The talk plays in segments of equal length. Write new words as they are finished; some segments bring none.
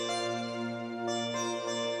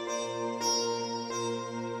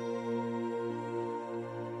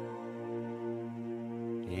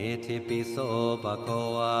อิติปิโสภะคะ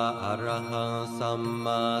วะอะระหังสัมม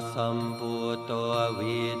าสัมพุทโธ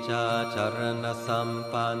วิชาจารณสัม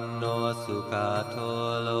ปันโนสุขโต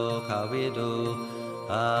โลกวิดู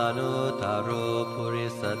อนุตตโรปุริ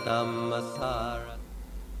สธัมมสาร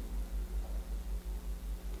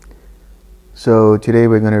So today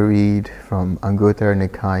we're going to read from Anguttara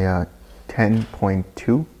Nikaya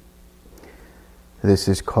 10.2. This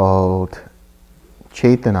is called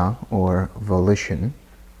Cetana or volition.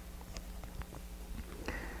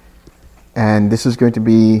 And this is going to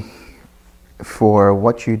be for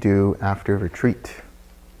what you do after retreat.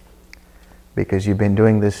 Because you've been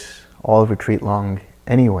doing this all retreat long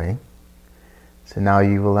anyway. So now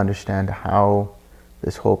you will understand how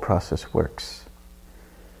this whole process works.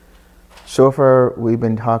 So far, we've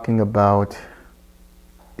been talking about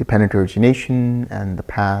dependent origination and the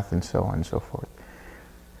path and so on and so forth.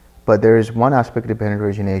 But there is one aspect of dependent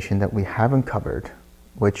origination that we haven't covered,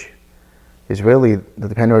 which is really, the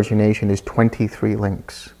dependent origination is 23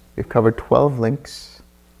 links. We've covered 12 links,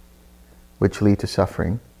 which lead to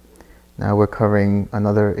suffering. Now we're covering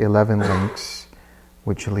another 11 links,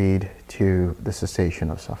 which lead to the cessation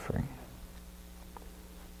of suffering.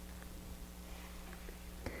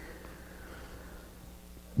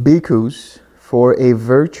 Bhikkhus, for a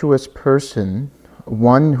virtuous person,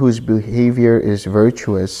 one whose behavior is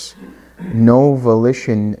virtuous, no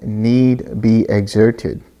volition need be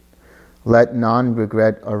exerted. Let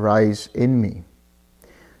non-regret arise in me.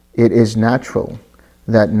 It is natural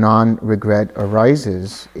that non-regret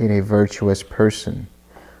arises in a virtuous person,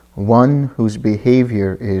 one whose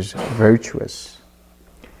behavior is virtuous.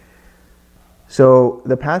 So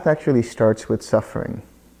the path actually starts with suffering,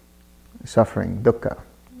 dukkha.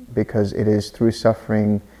 Because it is through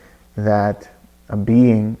suffering that a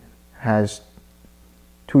being has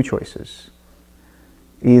two choices.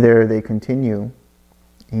 Either they continue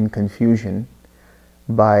in confusion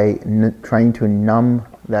by trying to numb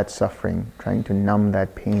that suffering, trying to numb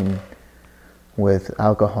that pain with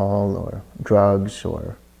alcohol or drugs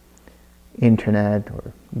or internet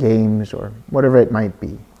or games or whatever it might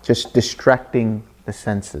be. Just distracting the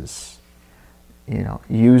senses,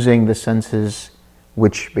 using the senses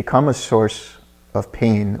which become a source of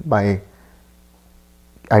pain by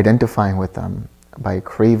identifying with them, by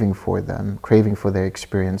craving for them, craving for their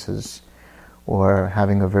experiences, or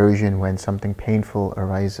having aversion when something painful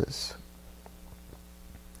arises.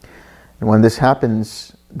 And when this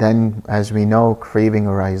happens, then, as we know, craving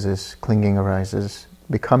arises, clinging arises,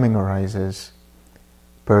 becoming arises,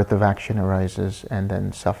 birth of action arises, and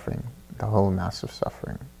then suffering, the whole mass of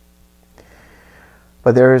suffering.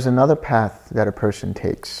 But there is another path that a person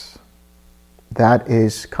takes. That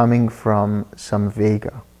is coming from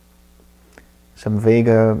samvega.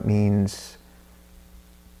 Samvega means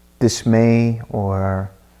dismay,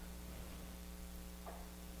 or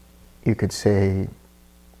you could say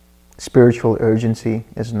spiritual urgency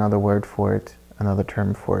is another word for it, another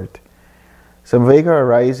term for it. Samvega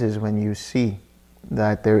arises when you see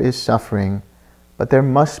that there is suffering, but there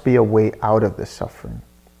must be a way out of this suffering.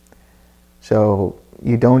 So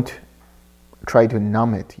you don't try to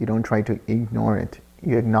numb it, you don't try to ignore it.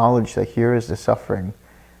 You acknowledge that here is the suffering.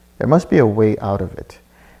 There must be a way out of it.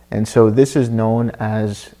 And so this is known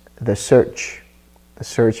as the search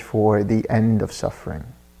for the end of suffering.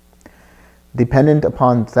 Dependent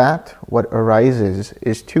upon that, what arises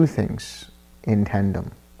is two things in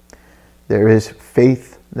tandem. There is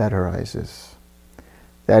faith that arises.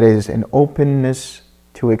 That is an openness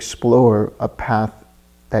to explore a path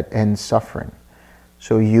that ends suffering.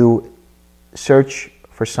 So you search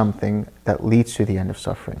for something that leads to the end of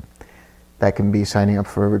suffering. That can be signing up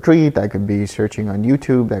for a retreat, that could be searching on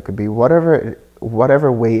YouTube, that could be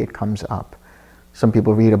whatever way it comes up. Some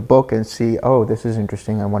people read a book and see, oh, this is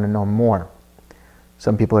interesting, I want to know more.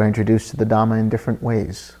 Some people are introduced to the Dhamma in different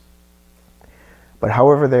ways. But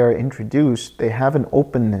however they are introduced, they have an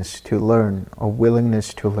openness to learn, a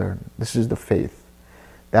willingness to learn. This is the faith.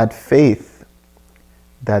 That faith,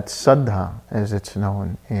 that saddha, as it's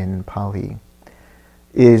known in Pali,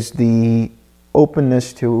 is the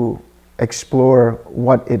openness to explore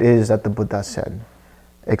what it is that the Buddha said,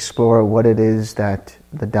 explore what it is that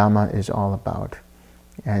the Dhamma is all about,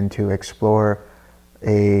 and to explore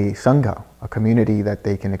a sangha, a community that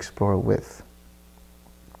they can explore with.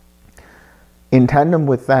 In tandem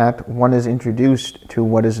with that, one is introduced to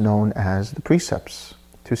what is known as the precepts,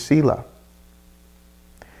 to sila.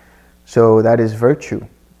 So that is virtue,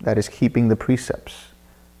 that is keeping the precepts.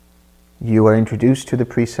 You are introduced to the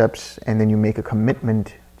precepts and then you make a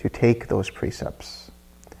commitment to take those precepts.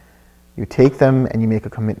 You take them and you make a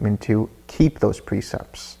commitment to keep those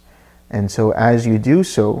precepts. And so as you do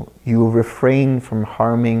so, you refrain from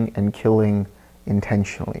harming and killing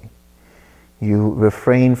intentionally. You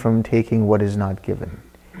refrain from taking what is not given.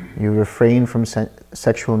 You refrain from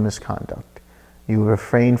sexual misconduct. You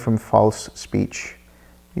refrain from false speech.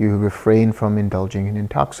 You refrain from indulging in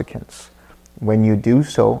intoxicants. When you do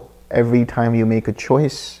so, every time you make a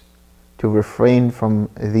choice to refrain from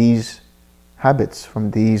these habits,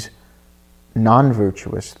 from these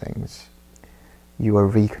non-virtuous things, you are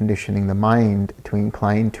reconditioning the mind to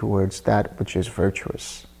incline towards that which is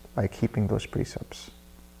virtuous by keeping those precepts.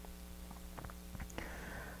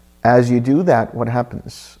 As you do that, what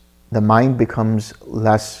happens? The mind becomes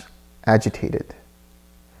less agitated.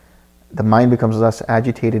 The mind becomes less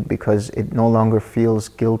agitated because it no longer feels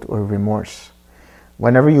guilt or remorse.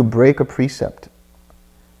 Whenever you break a precept,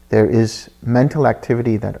 there is mental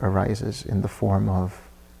activity that arises in the form of,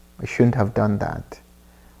 I shouldn't have done that,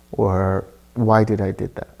 or why did I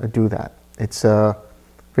do that? It's a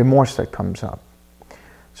remorse that comes up.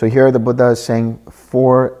 So here the Buddha is saying,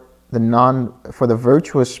 for the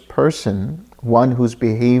virtuous person, one whose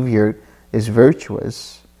behavior is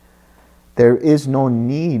virtuous, there is no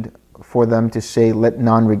need for them to say, let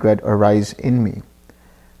non-regret arise in me.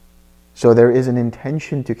 So there is an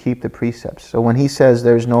intention to keep the precepts. So when he says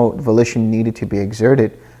there's no volition needed to be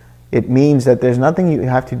exerted, it means that there's nothing you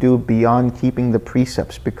have to do beyond keeping the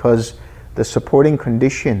precepts, because the supporting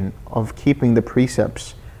condition of keeping the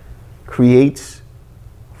precepts creates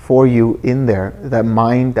for you in there that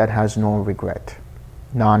mind that has no regret,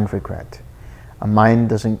 non-regret, a mind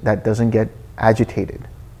that doesn't get agitated,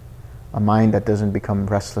 a mind that doesn't become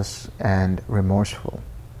restless and remorseful.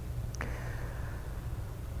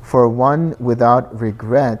 For one without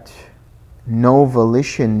regret, no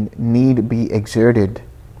volition need be exerted.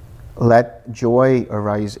 Let joy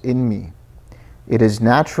arise in me. It is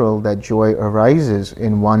natural that joy arises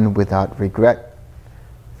in one without regret.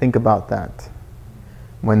 Think about that.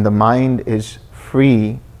 When the mind is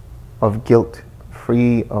free of guilt,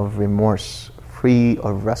 free of remorse, free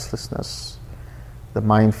of restlessness, the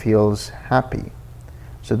mind feels happy.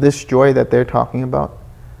 So this joy that they're talking about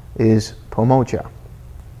is pamojja.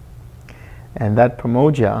 And that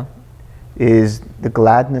pamojja is the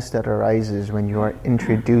gladness that arises when you are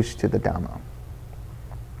introduced to the Dhamma.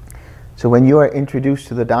 So when you are introduced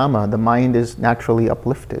to the Dhamma, the mind is naturally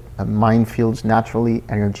uplifted. The mind feels naturally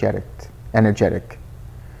energetic.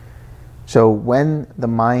 So when the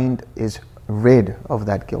mind is rid of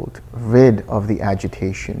that guilt, rid of the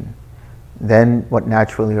agitation, then what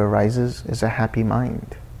naturally arises is a happy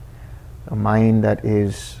mind. A mind that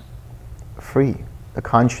is free, a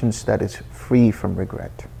conscience that is free from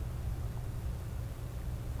regret.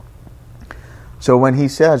 So when he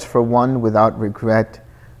says, for one without regret,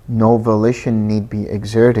 no volition need be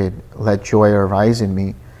exerted, let joy arise in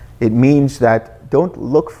me, it means that don't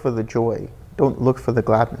look for the joy, don't look for the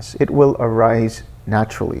gladness. It will arise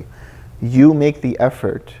naturally. You make the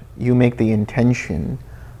effort, you make the intention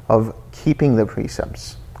of keeping the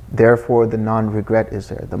precepts. Therefore, the non-regret is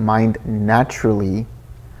there. The mind naturally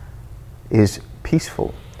is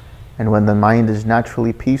peaceful. And when the mind is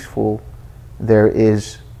naturally peaceful, there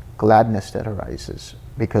is gladness that arises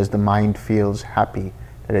because the mind feels happy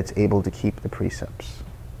that it's able to keep the precepts.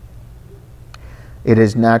 It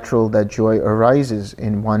is natural that joy arises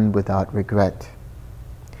in one without regret.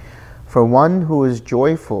 For one who is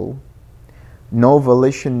joyful, no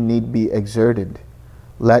volition need be exerted.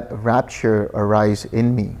 Let rapture arise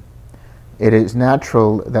in me. It is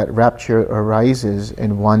natural that rapture arises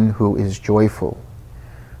in one who is joyful.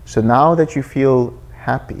 So now that you feel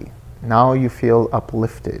happy, now you feel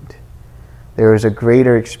uplifted, there is a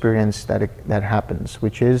greater experience that happens,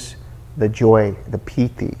 which is the joy, the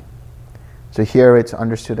piti. So here it's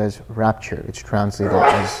understood as rapture. It's translated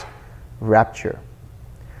as rapture.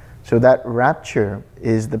 So that rapture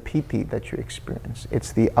is the piti that you experience.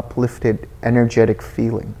 It's the uplifted, energetic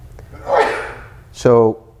feeling.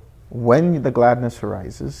 So when the gladness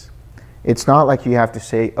arises, it's not like you have to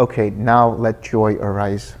say, okay, now let joy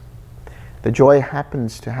arise. The joy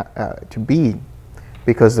happens to be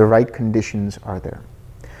because the right conditions are there.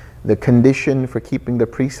 The condition for keeping the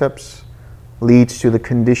precepts leads to the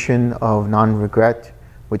condition of non-regret,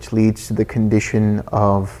 which leads to the condition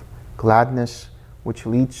of gladness, which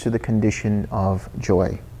leads to the condition of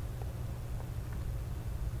joy.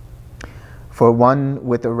 For one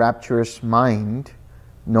with a rapturous mind,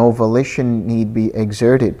 no volition need be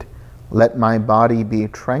exerted. Let my body be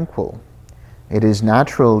tranquil. It is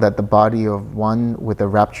natural that the body of one with a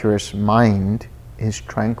rapturous mind is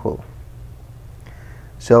tranquil.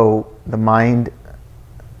 So the mind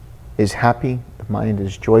is happy, the mind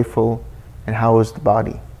is joyful, and how is the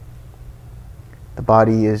body? The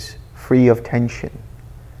body is free of tension,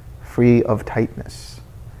 free of tightness.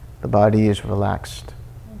 The body is relaxed,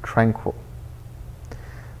 tranquil.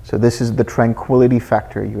 So this is the tranquility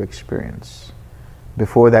factor you experience.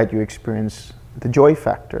 Before that, you experience the joy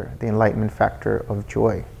factor, the enlightenment factor of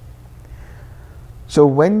joy. So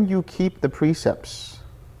when you keep the precepts,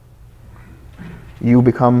 you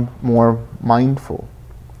become more mindful.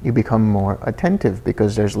 You become more attentive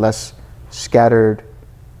because there's less scattered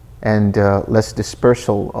and less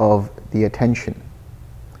dispersal of the attention.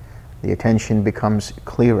 The attention becomes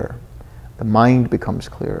clearer. The mind becomes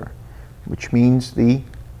clearer, which means the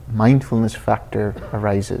mindfulness factor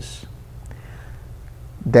arises.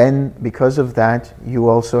 Then, because of that, you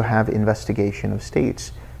also have investigation of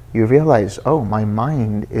states. You realize, oh, my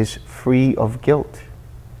mind is free of guilt.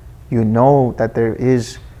 You know that there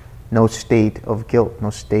is no state of guilt,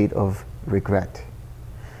 no state of regret.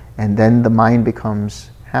 And then the mind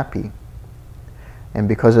becomes happy. And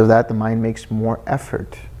because of that, the mind makes more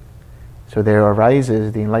effort. So there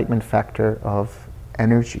arises the enlightenment factor of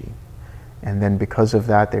energy. And then because of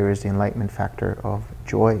that, there is the enlightenment factor of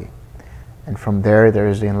joy. And from there, there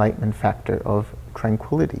is the enlightenment factor of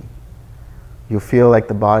tranquility. You feel like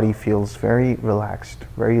the body feels very relaxed,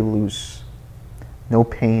 very loose, no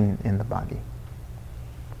pain in the body.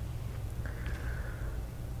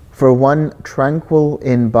 For one tranquil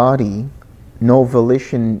in body, no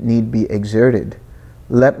volition need be exerted.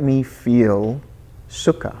 Let me feel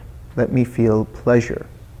sukha. Let me feel pleasure.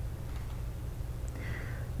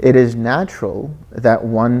 It is natural that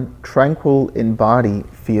one tranquil in body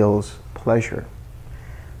feels pleasure.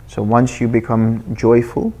 So once you become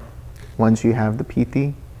joyful, once you have the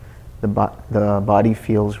piti, the body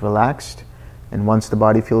feels relaxed. And once the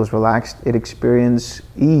body feels relaxed, it experiences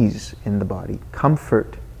ease in the body,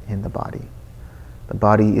 comfort in the body. The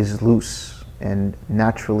body is loose and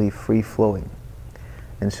naturally free-flowing.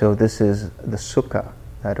 And so this is the sukha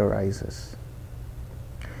that arises.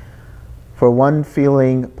 For one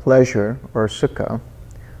feeling pleasure or sukha,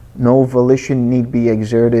 no volition need be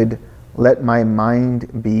exerted. Let my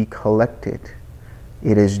mind be collected.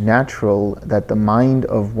 It is natural that the mind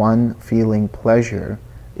of one feeling pleasure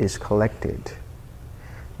is collected.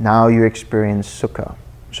 Now you experience sukha,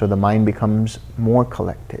 so the mind becomes more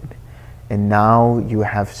collected. And now you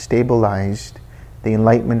have stabilized the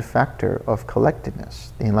enlightenment factor of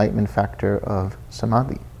collectedness, the enlightenment factor of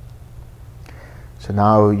samadhi. So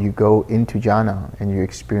now you go into jhana and you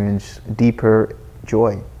experience deeper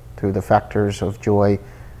joy through the factors of joy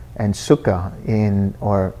and sukha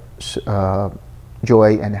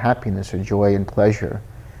joy and happiness, or joy and pleasure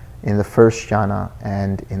in the first jhana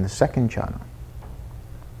and in the second jhana.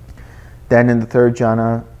 Then in the third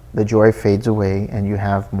jhana, the joy fades away and you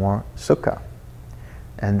have more sukha.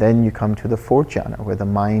 And then you come to the fourth jhana, where the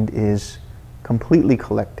mind is completely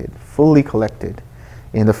collected, fully collected.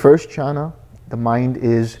 In the first jhana, the mind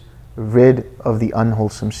is rid of the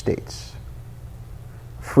unwholesome states,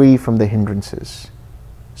 free from the hindrances,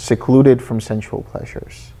 secluded from sensual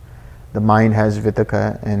pleasures. The mind has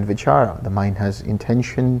vitakka and vichara. The mind has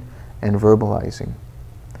intention and verbalizing.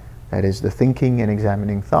 That is the thinking and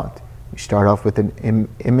examining thought. You start off with an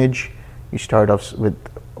image. You start off with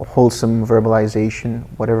wholesome verbalization,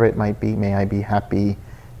 whatever it might be. May I be happy.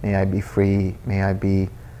 May I be free. May I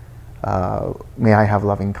have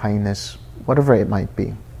loving kindness. Whatever it might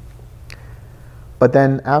be. But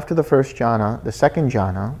then after the first jhana, the second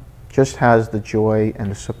jhana just has the joy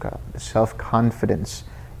and the sukha, the self-confidence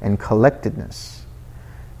and collectedness.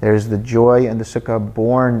 There's the joy and the sukha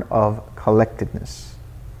born of collectedness.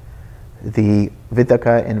 The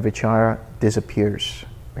vitakka and vichara disappears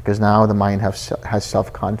because now the mind has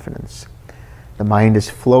self-confidence. The mind is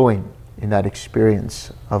flowing in that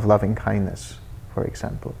experience of loving kindness, for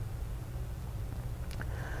example.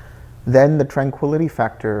 Then the tranquility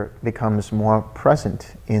factor becomes more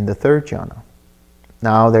present in the third jhana.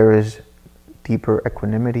 Now there is deeper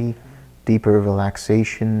equanimity, deeper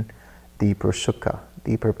relaxation, deeper sukha,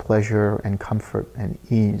 deeper pleasure and comfort and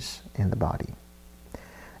ease in the body.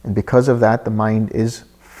 And because of that, the mind is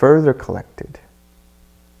further collected.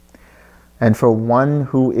 And for one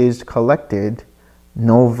who is collected,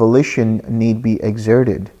 no volition need be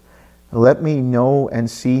exerted. Let me know and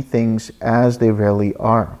see things as they really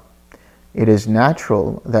are. It is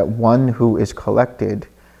natural that one who is collected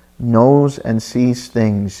knows and sees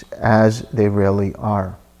things as they really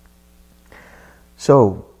are.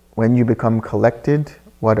 So, when you become collected,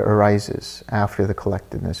 what arises after the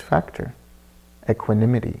collectedness factor?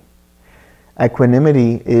 Equanimity.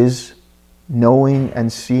 Equanimity is knowing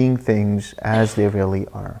and seeing things as they really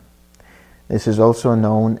are. This is also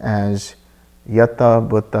known as Yata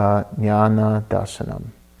Bhuta Jnana Dasanam.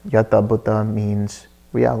 Yata Bhuta means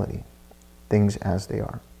reality, things as they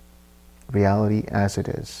are, reality as it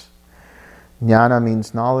is. Jnana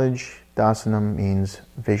means knowledge, Dasanam means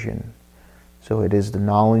vision. So it is the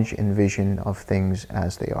knowledge and vision of things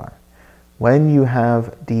as they are. When you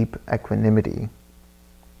have deep equanimity,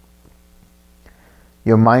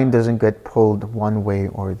 your mind doesn't get pulled one way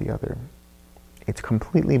or the other. It's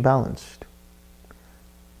completely balanced.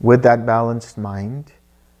 With that balanced mind,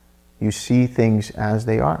 you see things as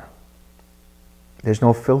they are. There's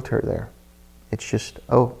no filter there. It's just,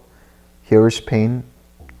 oh, here is pain,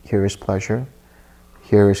 here is pleasure,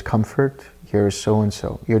 here is comfort, here is so and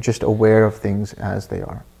so. You're just aware of things as they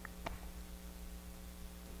are.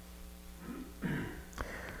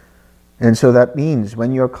 And so that means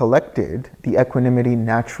when you're collected, the equanimity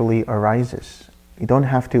naturally arises. You don't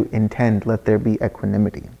have to intend, let there be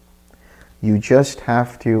equanimity. You just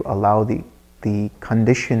have to allow the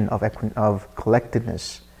condition of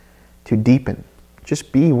collectedness to deepen.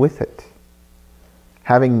 Just be with it.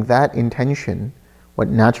 Having that intention, what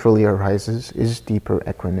naturally arises is deeper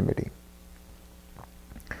equanimity.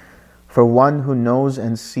 For one who knows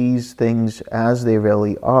and sees things as they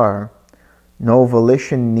really are, no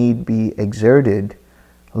volition need be exerted.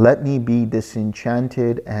 Let me be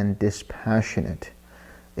disenchanted and dispassionate.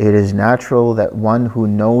 It is natural that one who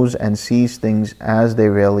knows and sees things as they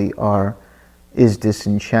really are is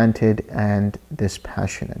disenchanted and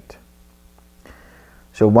dispassionate.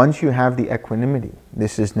 So once you have the equanimity,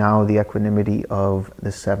 this is now the equanimity of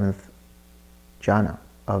the seventh jhana,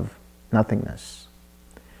 of nothingness.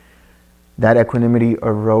 That equanimity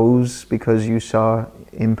arose because you saw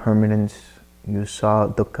impermanence, you saw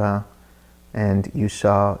dukkha, and you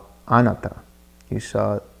saw anatta. You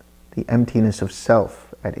saw the emptiness of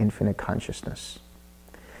self at infinite consciousness.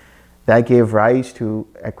 That gave rise to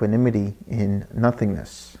equanimity in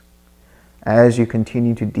nothingness. As you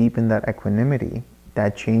continue to deepen that equanimity,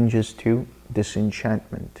 that changes to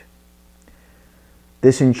disenchantment.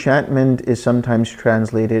 Disenchantment is sometimes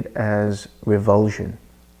translated as revulsion,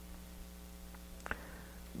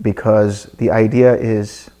 because the idea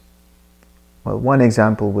is, well, one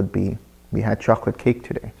example would be, we had chocolate cake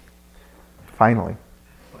today, finally.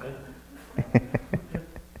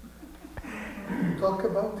 Talk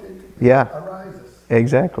about it. Yeah, Arises.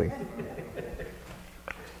 exactly.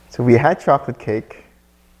 So we had chocolate cake,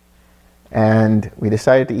 and we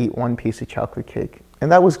decided to eat one piece of chocolate cake,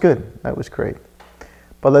 and that was good. That was great.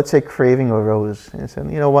 But let's say craving arose, and said,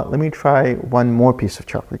 you know what? Let me try one more piece of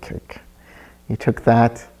chocolate cake. You took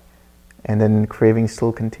that, and then craving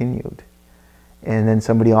still continued, and then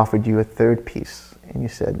somebody offered you a third piece, and you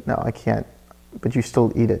said, no, I can't. But you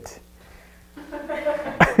still eat it.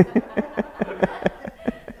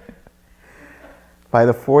 By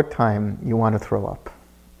the fourth time, you want to throw up.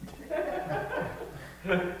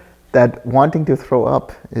 That wanting to throw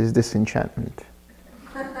up is disenchantment.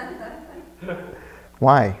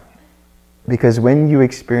 Why? Because when you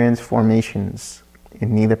experience formations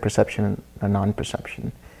in neither perception nor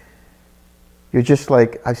non-perception, you're just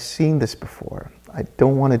like, I've seen this before. I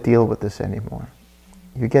don't want to deal with this anymore.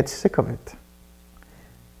 You get sick of it.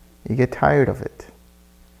 You get tired of it.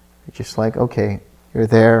 You're just like, okay, you're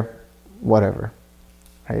there, whatever.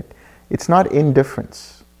 Right? It's not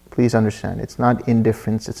indifference. Please understand. It's not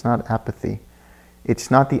indifference. It's not apathy. It's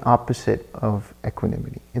not the opposite of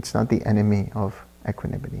equanimity. It's not the enemy of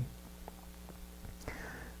equanimity.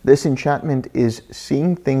 This enchantment is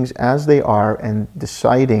seeing things as they are and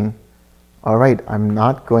deciding, all right, I'm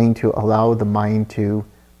not going to allow the mind to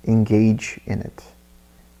engage in it.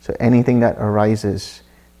 So anything that arises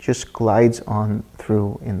just glides on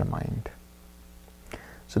through in the mind.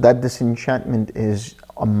 So that disenchantment is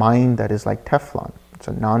a mind that is like Teflon. It's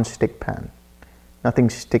a non-stick pan. Nothing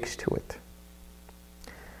sticks to it.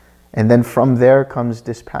 And then from there comes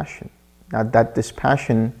dispassion. Now that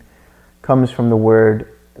dispassion comes from the word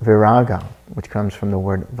viraga, which comes from the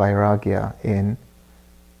word vairagya in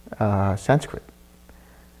Sanskrit.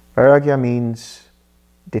 Vairagya means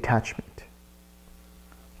detachment.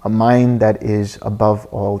 A mind that is above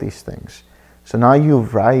all these things. So now you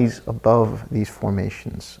rise above these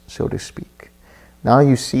formations, so to speak. Now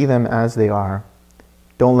you see them as they are.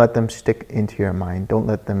 Don't let them stick into your mind. Don't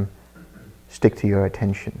let them stick to your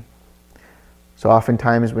attention. So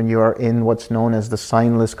oftentimes when you are in what's known as the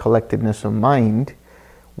signless collectedness of mind,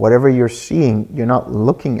 whatever you're seeing, you're not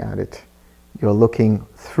looking at it. You're looking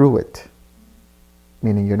through it.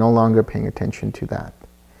 Meaning you're no longer paying attention to that.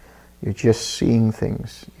 You're just seeing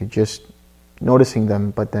things. You're just noticing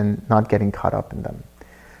them, but then not getting caught up in them.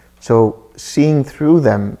 So seeing through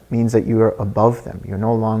them means that you are above them. You're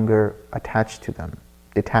no longer attached to them,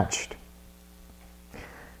 detached.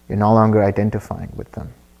 You're no longer identifying with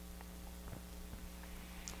them.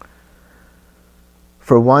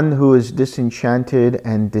 For one who is disenchanted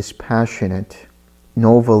and dispassionate,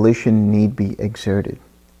 no volition need be exerted.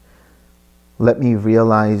 Let me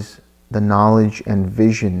realize the knowledge and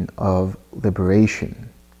vision of liberation.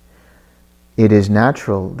 It is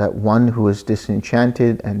natural that one who is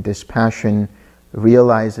disenchanted and dispassionate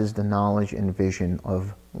realizes the knowledge and vision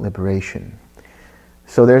of liberation.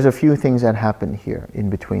 So there's a few things that happen here in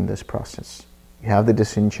between this process. You have the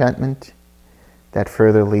disenchantment that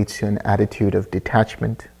further leads to an attitude of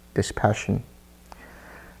detachment, dispassion.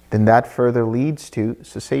 Then that further leads to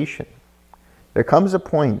cessation. There comes a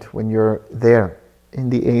point when you're there in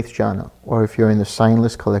the 8th jhana, or if you're in the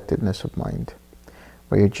signless collectedness of mind,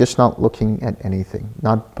 where you're just not looking at anything,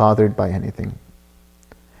 not bothered by anything.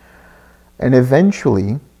 And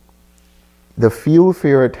eventually, the fuel for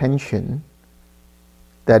your attention,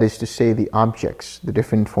 that is to say the objects, the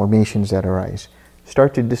different formations that arise,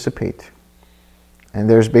 start to dissipate. And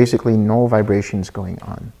there's basically no vibrations going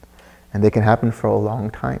on. And they can happen for a long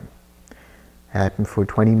time. Happen for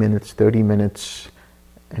 20 minutes, 30 minutes,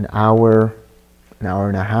 an hour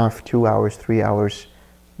and a half, 2 hours, 3 hours,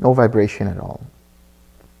 no vibration at all.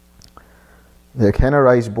 There can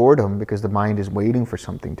arise boredom because the mind is waiting for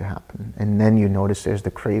something to happen. And then you notice there's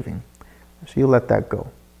the craving. So you let that go.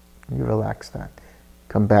 You relax that.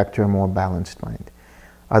 Come back to a more balanced mind.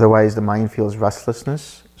 Otherwise the mind feels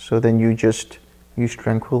restlessness, so then you just use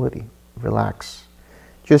tranquility, relax.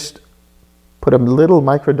 Just put a little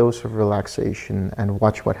microdose of relaxation and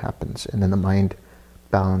watch what happens, and then the mind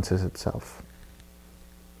balances itself.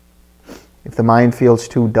 If the mind feels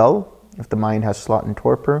too dull, if the mind has sloth and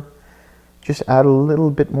torpor, just add a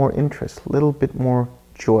little bit more interest, a little bit more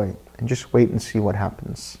joy, and just wait and see what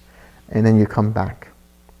happens. And then you come back.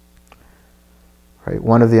 Right?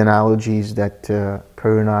 One of the analogies that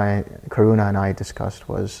Karuna and I discussed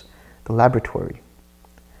was the laboratory.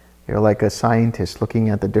 You're like a scientist looking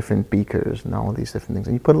at the different beakers and all these different things.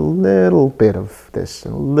 And you put a little bit of this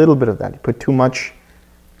and a little bit of that. You put too much,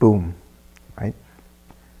 boom, right?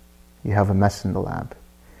 You have a mess in the lab.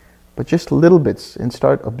 But just little bits, and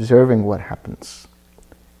start observing what happens.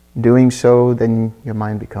 Doing so, then your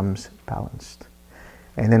mind becomes balanced.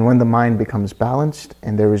 And then when the mind becomes balanced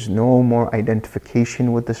and there is no more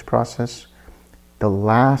identification with this process, the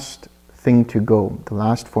last thing to go, the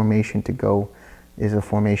last formation to go, is a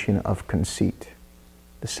formation of conceit,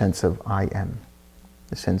 the sense of I am,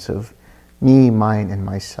 the sense of me, mine, and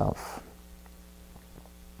myself.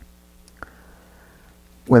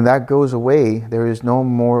 When that goes away, there is no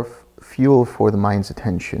more fuel for the mind's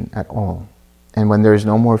attention at all. And when there is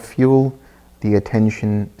no more fuel, the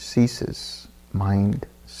attention ceases, mind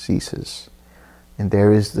ceases. And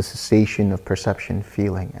there is the cessation of perception,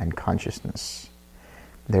 feeling, and consciousness.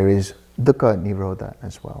 There is dukkha nirodha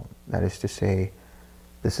as well. That is to say,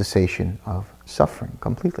 the cessation of suffering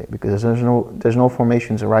completely, because there's no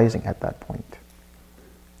formations arising at that point.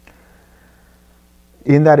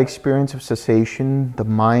 In that experience of cessation, the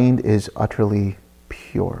mind is utterly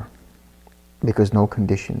pure, because no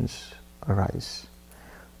conditions arise.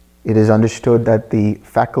 It is understood that the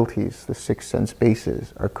faculties, the 6 sense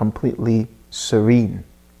bases, are completely serene,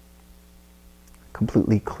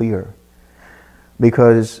 completely clear.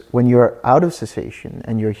 Because when you're out of cessation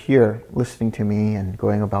and you're here listening to me and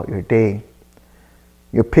going about your day,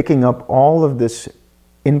 you're picking up all of this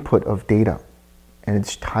input of data, and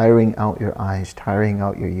it's tiring out your eyes, tiring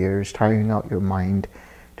out your ears, tiring out your mind,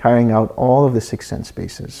 tiring out all of the 6 sense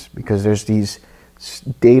bases, because there's these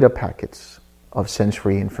data packets of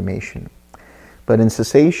sensory information. But in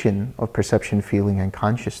cessation of perception, feeling, and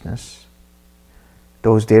consciousness,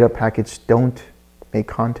 those data packets don't make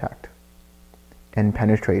contact and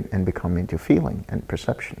penetrate and become into feeling and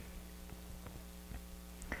perception.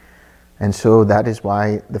 And so that is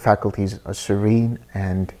why the faculties are serene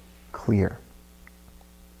and clear.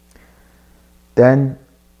 Then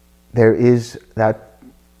there is that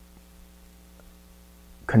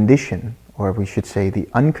condition, or we should say the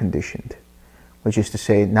unconditioned, which is to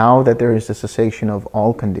say, now that there is the cessation of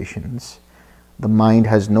all conditions, the mind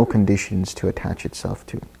has no conditions to attach itself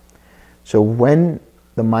to. So when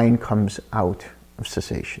the mind comes out of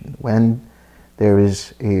cessation, when there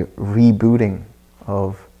is a rebooting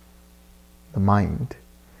of the mind,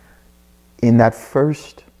 in that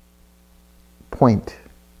first point,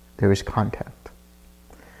 there is contact.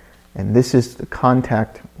 And this is the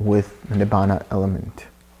contact with the Nibbana element.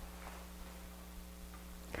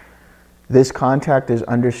 This contact is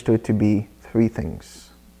understood to be 3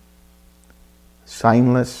 things.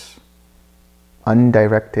 signless,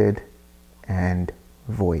 undirected, and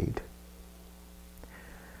void.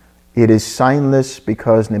 It is signless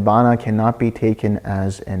because Nibbana cannot be taken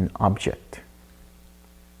as an object.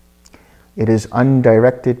 It is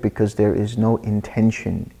undirected because there is no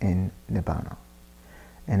intention in Nibbana.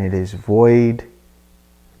 And it is void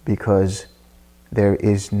because there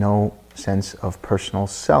is no sense of personal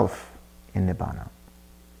self in Nibbana.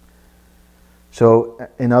 So,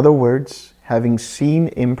 in other words, having seen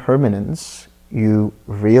impermanence, you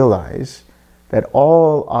realize that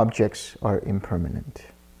all objects are impermanent.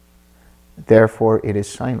 Therefore, it is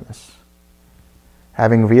signless.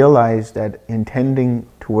 Having realized that intending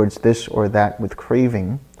towards this or that with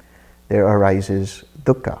craving, there arises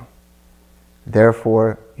dukkha.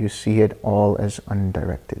 Therefore, you see it all as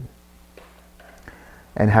undirected.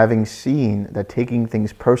 And having seen that taking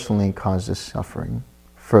things personally causes suffering,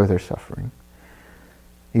 further suffering,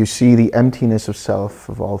 you see the emptiness of self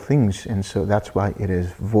of all things, and so that's why it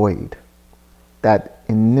is void. That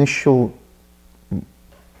initial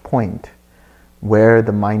point where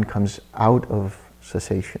the mind comes out of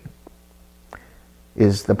cessation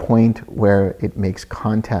is the point where it makes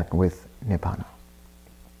contact with Nibbana.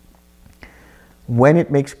 When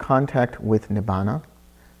it makes contact with Nibbana,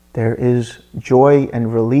 there is joy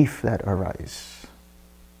and relief that arise.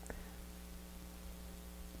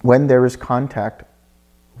 When there is contact,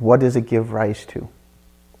 what does it give rise to?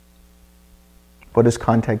 What does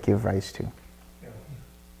contact give rise to?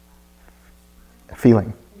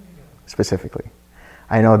 Feeling, specifically.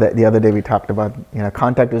 I know that the other day we talked about,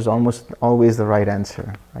 contact is almost always the right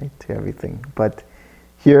answer, right, to everything. But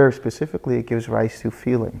here specifically it gives rise to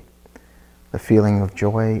feeling. The feeling of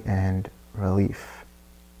joy and relief.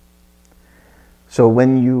 So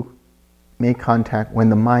when you make contact, when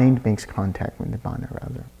the mind makes contact with Nibbana,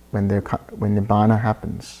 rather, when Nibbana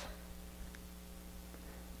happens,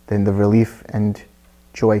 then the relief and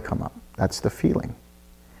joy come up. That's the feeling.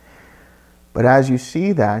 But as you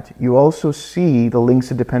see that, you also see the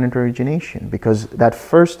links of dependent origination, because that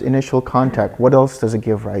first initial contact, what else does it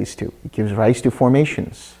give rise to? It gives rise to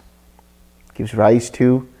formations. It gives rise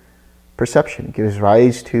to perception. It gives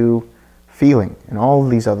rise to feeling and all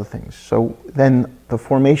these other things. So then the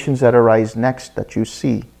formations that arise next that you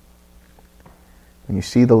see, when you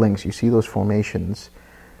see the links, you see those formations,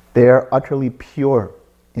 they are utterly pure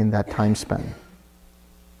in that time span.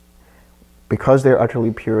 Because they're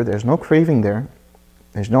utterly pure, there's no craving there,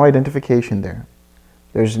 there's no identification there,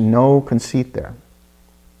 there's no conceit there.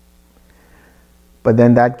 But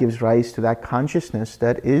then that gives rise to that consciousness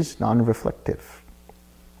that is non-reflective.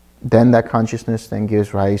 Then that consciousness then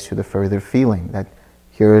gives rise to the further feeling that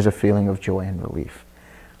here is a feeling of joy and relief.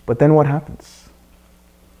 But then what happens?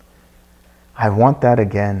 I want that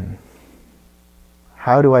again.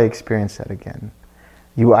 How do I experience that again?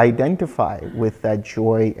 You identify with that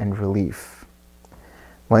joy and relief.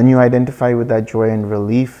 When you identify with that joy and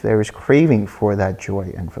relief, there is craving for that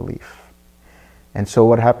joy and relief. And so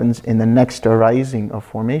what happens in the next arising of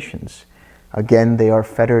formations? Again, they are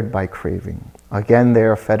fettered by craving. Again, they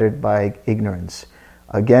are fettered by ignorance.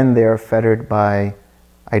 Again, they are fettered by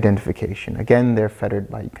identification. Again, they're fettered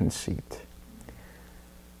by conceit.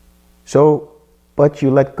 So, but you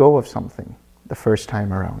let go of something the first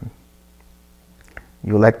time around.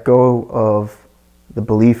 You let go of the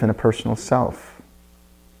belief in a personal self.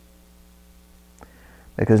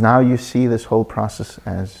 Because now you see this whole process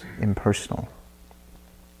as impersonal.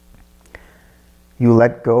 You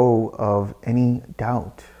let go of any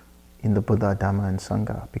doubt in the Buddha, Dhamma, and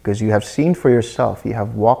Sangha, because you have seen for yourself, you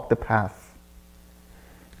have walked the path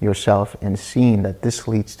yourself and seen that this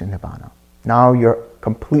leads to Nibbana. Now you're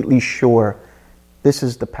completely sure this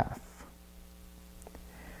is the path.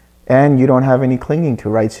 And you don't have any clinging to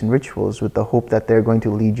rites and rituals with the hope that they're going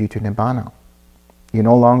to lead you to Nibbana. You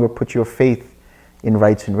no longer put your faith in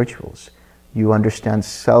rites and rituals. You understand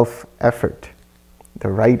self-effort, the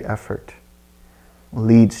right effort,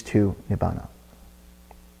 leads to Nibbana.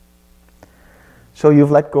 So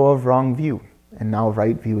you've let go of wrong view, and now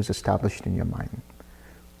right view is established in your mind.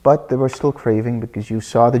 But there was still craving because you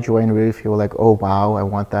saw the joy and relief. You were like, oh wow, I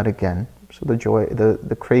want that again. So the joy,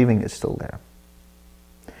 the craving is still there.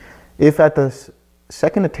 If at the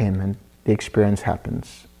second attainment, the experience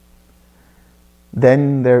happens,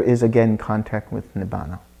 then there is again contact with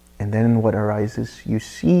Nibbana. And then what arises? You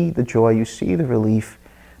see the joy, you see the relief,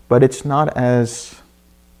 but it's not as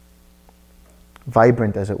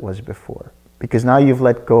vibrant as it was before. Because now you've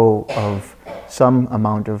let go of some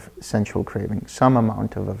amount of sensual craving, some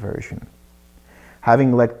amount of aversion.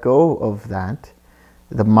 Having let go of that,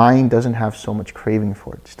 the mind doesn't have so much craving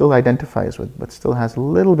for it. Still identifies with, but still has a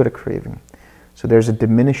little bit of craving. So there's a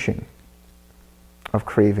diminishing of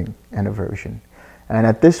craving and aversion. And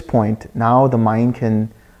at this point, now the mind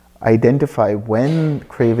can identify when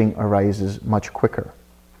craving arises much quicker.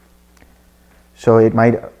 So it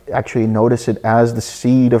might actually notice it as the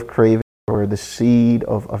seed of craving or the seed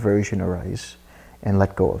of aversion arise and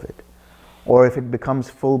let go of it. Or if it becomes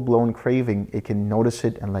full-blown craving, it can notice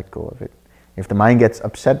it and let go of it. If the mind gets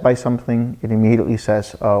upset by something, it immediately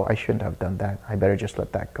says, oh, I shouldn't have done that. I better just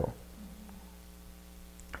let that go.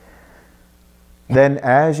 Then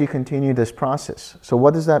as you continue this process, so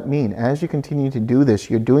what does that mean? As you continue to do this,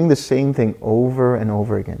 you're doing the same thing over and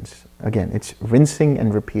over again. Again, it's rinsing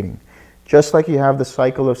and repeating. Just like you have the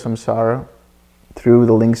cycle of samsara through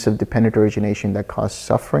the links of dependent origination that cause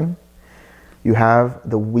suffering, you have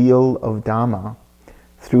the wheel of Dhamma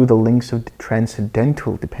through the links of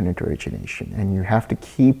transcendental dependent origination. And you have to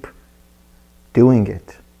keep doing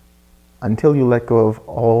it until you let go of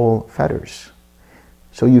all fetters.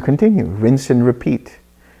 So you continue, rinse and repeat.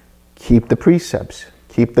 Keep the precepts,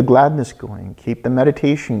 keep the gladness going, keep the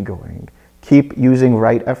meditation going, keep using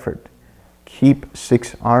right effort, keep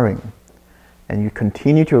 6Ring. And you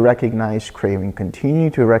continue to recognize craving, continue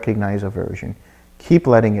to recognize aversion, keep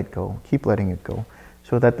letting it go,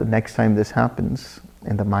 so that the next time this happens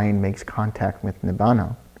and the mind makes contact with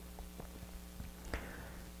Nibbana,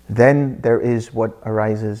 then there is what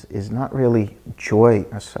arises is not really joy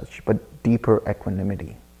as such, but deeper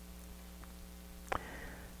equanimity.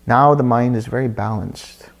 Now the mind is very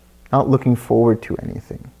balanced, not looking forward to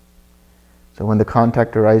anything. So when the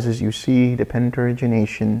contact arises, you see dependent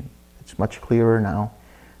origination. It's much clearer now.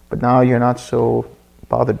 But now you're not so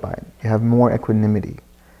bothered by it. You have more equanimity.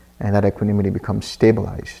 And that equanimity becomes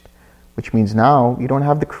stabilized. Which means now you don't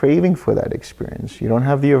have the craving for that experience. You don't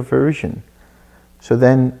have the aversion. So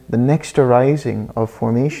then the next arising of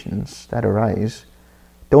formations that arise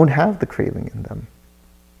don't have the craving in them.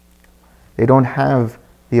 They don't have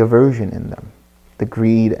the aversion in them, the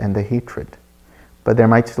greed and the hatred. But there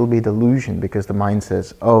might still be delusion because the mind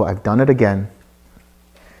says, oh, I've done it again.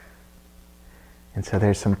 And so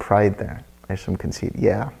there's some pride there. There's some conceit.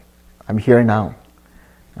 Yeah, I'm here now.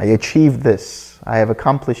 I achieved this. I have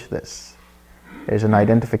accomplished this. There's an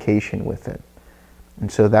identification with it. And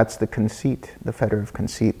so that's the conceit, the fetter of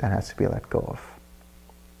conceit that has to be let go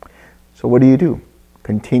of. So what do?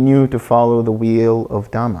 Continue to follow the wheel of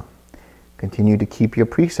Dhamma. Continue to keep your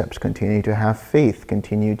precepts. Continue to have faith.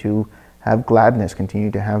 Continue to have gladness. Continue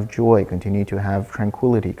to have joy. Continue to have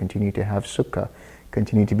tranquility. Continue to have sukha.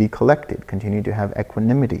 Continue to be collected. Continue to have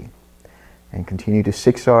equanimity. And continue to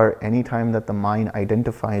 6R anytime that the mind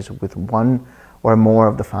identifies with one or more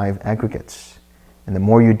of the 5 aggregates. And the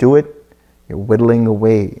more you do it, you're whittling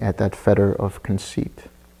away at that fetter of conceit.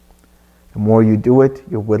 The more you do it,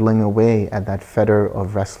 you're whittling away at that fetter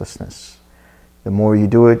of restlessness. The more you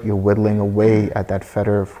do it, you're whittling away at that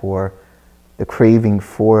fetter for the craving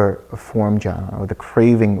for a form jhana or the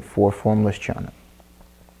craving for formless jhana.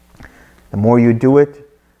 The more you do it,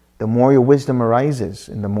 the more your wisdom arises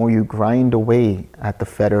and the more you grind away at the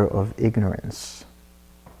fetter of ignorance.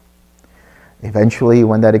 Eventually,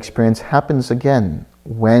 when that experience happens again,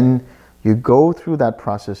 when you go through that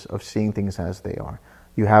process of seeing things as they are,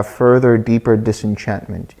 you have further, deeper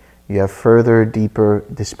disenchantment, you have further, deeper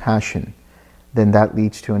dispassion, then that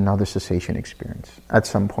leads to another cessation experience at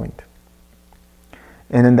some point.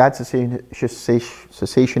 And in that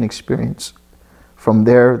cessation experience, from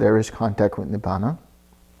there is contact with Nibbana.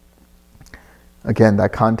 Again,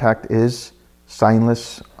 that contact is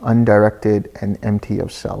signless, undirected, and empty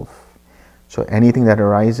of self. So anything that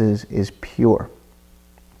arises is pure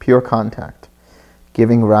contact,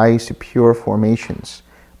 giving rise to pure formations.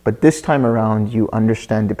 But this time around, you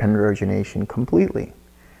understand dependent origination completely.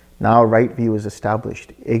 Now right view is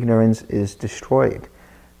established. Ignorance is destroyed.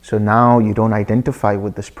 So now you don't identify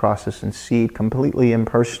with this process and see it completely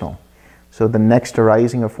impersonal. So the next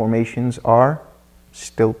arising of formations are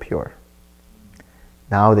still pure.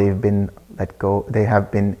 Now they've been let go, they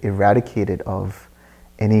have been eradicated of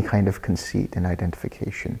any kind of conceit and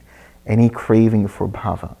identification, any craving for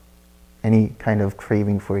bhava, any kind of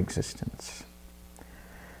craving for existence.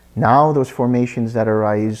 Now those formations that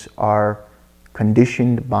arise are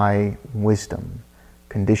conditioned by wisdom,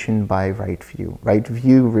 conditioned by right view. Right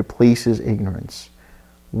view replaces ignorance.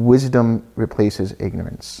 Wisdom replaces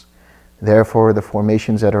ignorance. Therefore, the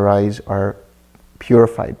formations that arise are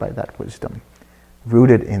purified by that wisdom,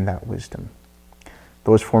 rooted in that wisdom.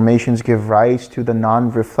 Those formations give rise to the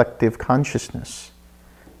non-reflective consciousness,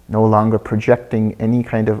 no longer projecting any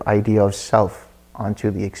kind of idea of self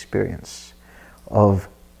onto the experience of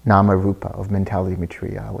nama rupa, of mentality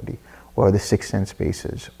materiality, or the six sense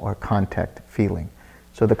bases, or contact, feeling.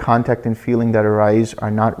 So the contact and feeling that arise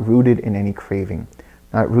are not rooted in any craving,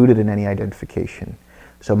 not rooted in any identification.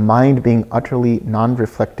 So mind, being utterly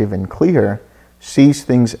non-reflective and clear, sees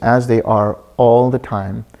things as they are all the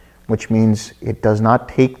time, which means it does not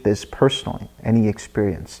take this personally, any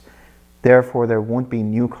experience. Therefore, there won't be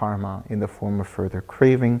new karma in the form of further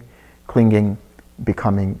craving, clinging,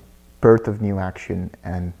 becoming, birth of new action,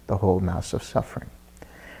 and the whole mass of suffering.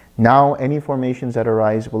 Now, any formations that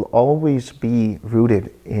arise will always be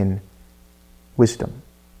rooted in wisdom.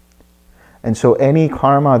 And so any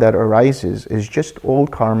karma that arises is just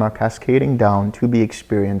old karma cascading down to be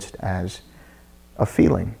experienced as a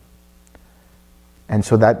feeling. And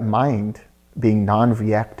so that mind, being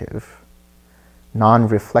non-reactive,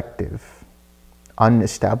 non-reflective,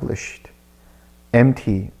 unestablished,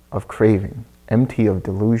 empty of craving, empty of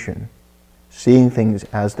delusion, seeing things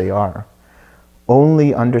as they are,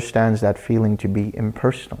 only understands that feeling to be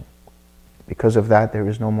impersonal. Because of that, there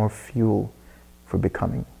is no more fuel for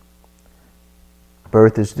becoming.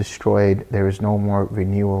 Birth is destroyed, there is no more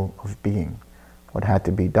renewal of being. What had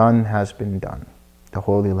to be done has been done. The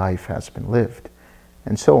holy life has been lived,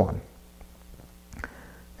 and so on.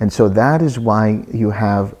 And so that is why you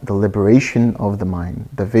have the liberation of the mind,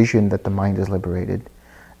 the vision that the mind is liberated,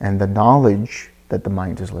 and the knowledge that the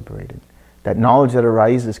mind is liberated. That knowledge that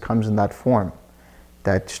arises comes in that form,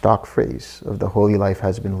 that stock phrase of the holy life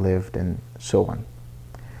has been lived, and so on.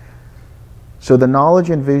 So the knowledge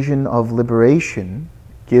and vision of liberation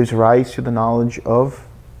gives rise to the knowledge of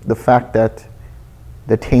the fact that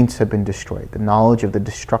the taints have been destroyed, the knowledge of the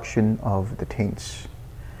destruction of the taints.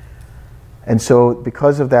 And so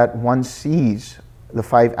because of that, one sees the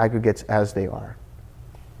five aggregates as they are.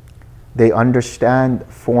 They understand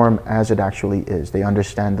form as it actually is. They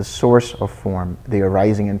understand the source of form, the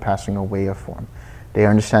arising and passing away of form. They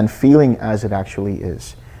understand feeling as it actually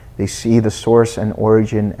is. They see the source and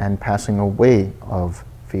origin and passing away of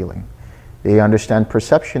feeling. They understand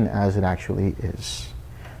perception as it actually is.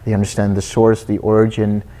 They understand the source, the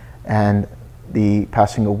origin, and the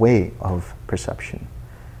passing away of perception.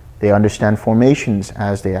 They understand formations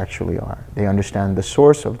as they actually are. They understand the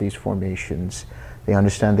source of these formations. They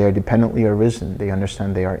understand they are dependently arisen. They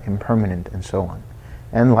understand they are impermanent, and so on.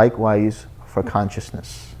 And likewise for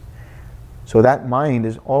consciousness. So that mind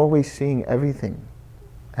is always seeing everything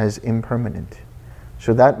as impermanent.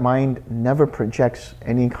 So that mind never projects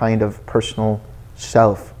any kind of personal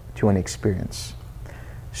self to an experience.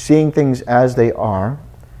 Seeing things as they are,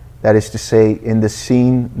 that is to say, in the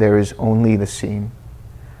seen there is only the seen.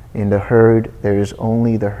 In the heard, there is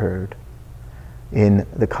only the heard. In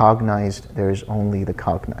the cognized, there is only the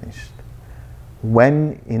cognized.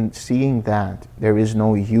 When in seeing that, there is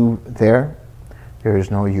no you there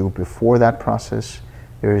is no you before that process,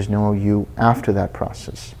 there is no you after that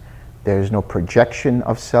process. There is no projection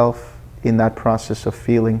of self in that process of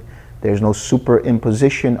feeling. There is no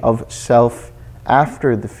superimposition of self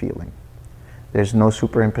after the feeling. There's no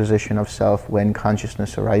superimposition of self when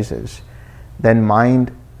consciousness arises. Then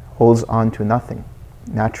mind holds on to nothing,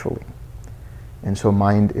 naturally. And so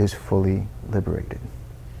mind is fully liberated.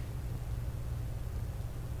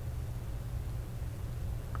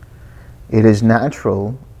 It is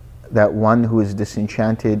natural that one who is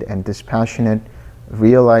disenchanted and dispassionate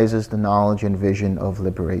realizes the knowledge and vision of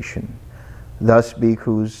liberation. Thus,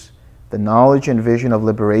 bhikkhus, the knowledge and vision of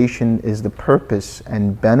liberation is the purpose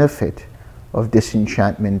and benefit of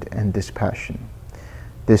disenchantment and dispassion.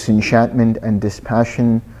 Disenchantment and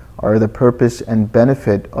dispassion are the purpose and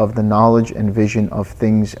benefit of the knowledge and vision of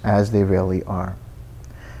things as they really are.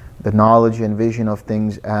 The knowledge and vision of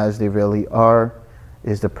things as they really are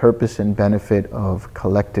is the purpose and benefit of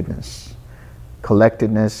collectedness.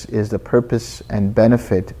 Collectedness is the purpose and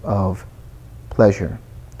benefit of pleasure.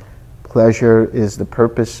 Pleasure is the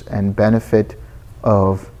purpose and benefit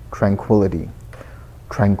of tranquility.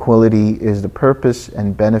 Tranquility is the purpose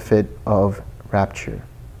and benefit of rapture.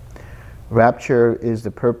 Rapture is the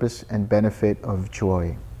purpose and benefit of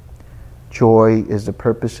joy. Joy is the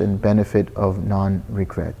purpose and benefit of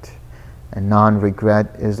non-regret. And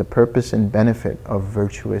non-regret is the purpose and benefit of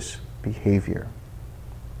virtuous behavior.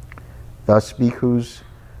 Thus, bhikkhus,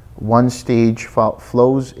 one stage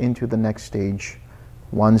flows into the next stage,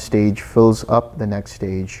 one stage fills up the next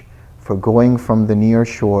stage, for going from the near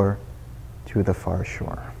shore to the far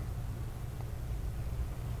shore.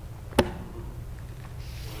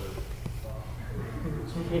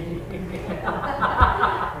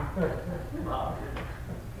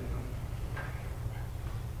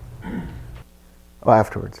 Oh,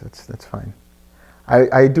 afterwards, that's fine.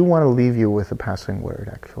 I do want to leave you with a passing word,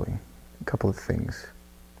 actually. A couple of things.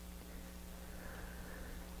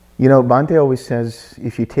 You know, Bhante always says,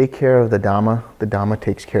 if you take care of the Dhamma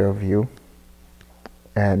takes care of you.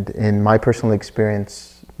 And in my personal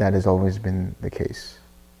experience, that has always been the case.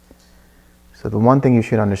 So the one thing you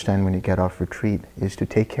should understand when you get off retreat is to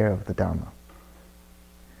take care of the Dhamma.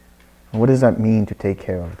 And what does that mean, to take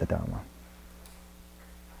care of the Dhamma?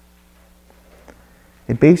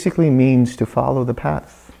 It basically means to follow the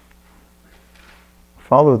path.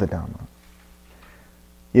 Follow the Dhamma.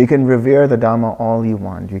 You can revere the Dhamma all you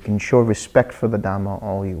want. You can show respect for the Dhamma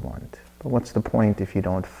all you want. But what's the point if you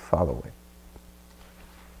don't follow it?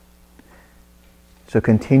 So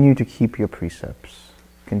continue to keep your precepts.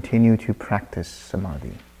 Continue to practice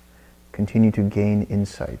samadhi. Continue to gain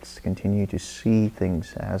insights. Continue to see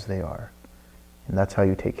things as they are. And that's how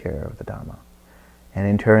you take care of the Dhamma. And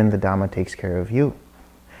in turn, the Dhamma takes care of you.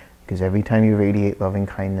 Because every time you radiate loving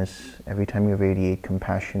kindness, every time you radiate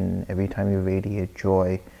compassion, every time you radiate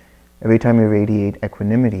joy, every time you radiate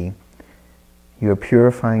equanimity, you're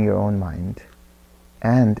purifying your own mind.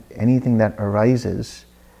 And anything that arises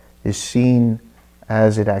is seen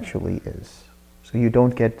as it actually is. So you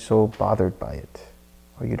don't get so bothered by it,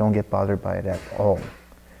 or you don't get bothered by it at all.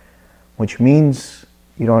 Which means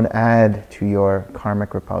you don't add to your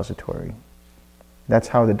karmic repository. That's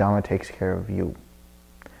how the Dhamma takes care of you.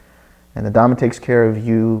 And the Dhamma takes care of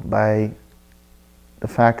you by the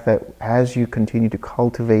fact that as you continue to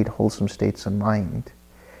cultivate wholesome states of mind,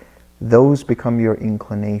 those become your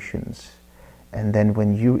inclinations. And then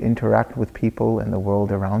when you interact with people and the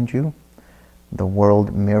world around you, the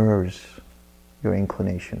world mirrors your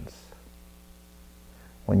inclinations.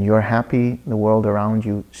 When you're happy, the world around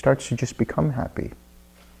you starts to just become happy.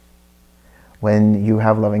 When you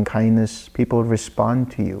have loving kindness, people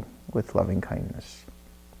respond to you with loving kindness.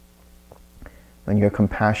 When you're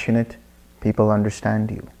compassionate, people understand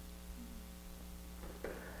you.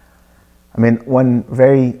 I mean, one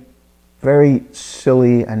very, very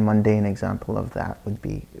silly and mundane example of that would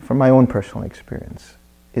be, from my own personal experience,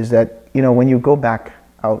 is that, you know, when you go back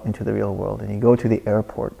out into the real world and you go to the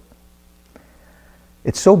airport,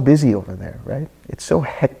 it's so busy over there, right? It's so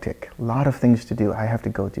hectic. A lot of things to do. I have to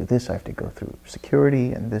go do this, I have to go through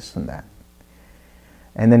security and this and that.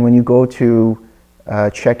 And then when you go to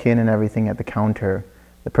check in and everything at the counter,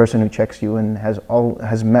 the person who checks you in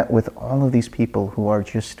has met with all of these people who are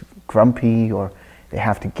just grumpy, or they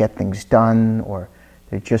have to get things done, or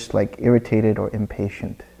they're just like irritated or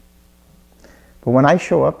impatient. But when I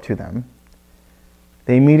show up to them,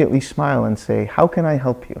 they immediately smile and say, "How can I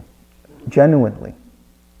help you?" Genuinely.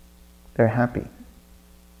 They're happy.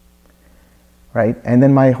 Right? And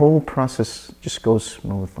then my whole process just goes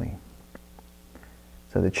smoothly.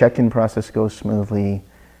 So the check-in process goes smoothly,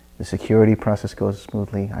 the security process goes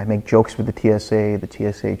smoothly. I make jokes with the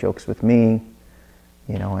TSA jokes with me,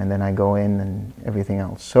 you know, and then I go in and everything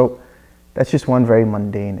else. So that's just one very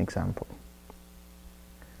mundane example.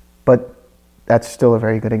 But that's still a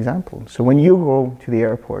very good example. So when you go to the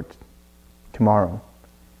airport tomorrow,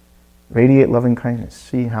 radiate loving kindness.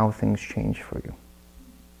 See how things change for you.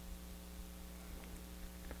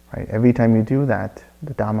 Right? Every time you do that,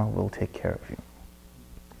 the Dhamma will take care of you.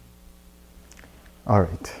 All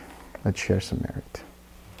right, let's share some merit.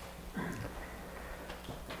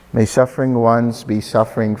 May suffering ones be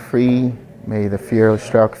suffering free. May the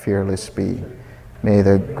fear-struck fearless be. May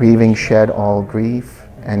the grieving shed all grief,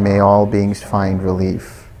 and may all beings find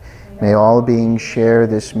relief. May all beings share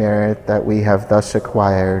this merit that we have thus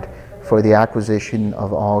acquired for the acquisition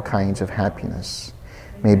of all kinds of happiness.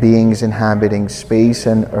 May beings inhabiting space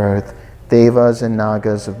and earth, devas and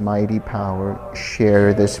nagas of mighty power,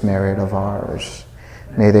 share this merit of ours.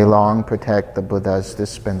 May they long protect the Buddha's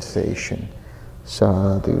dispensation.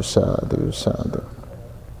 Sadhu, sadhu, sadhu.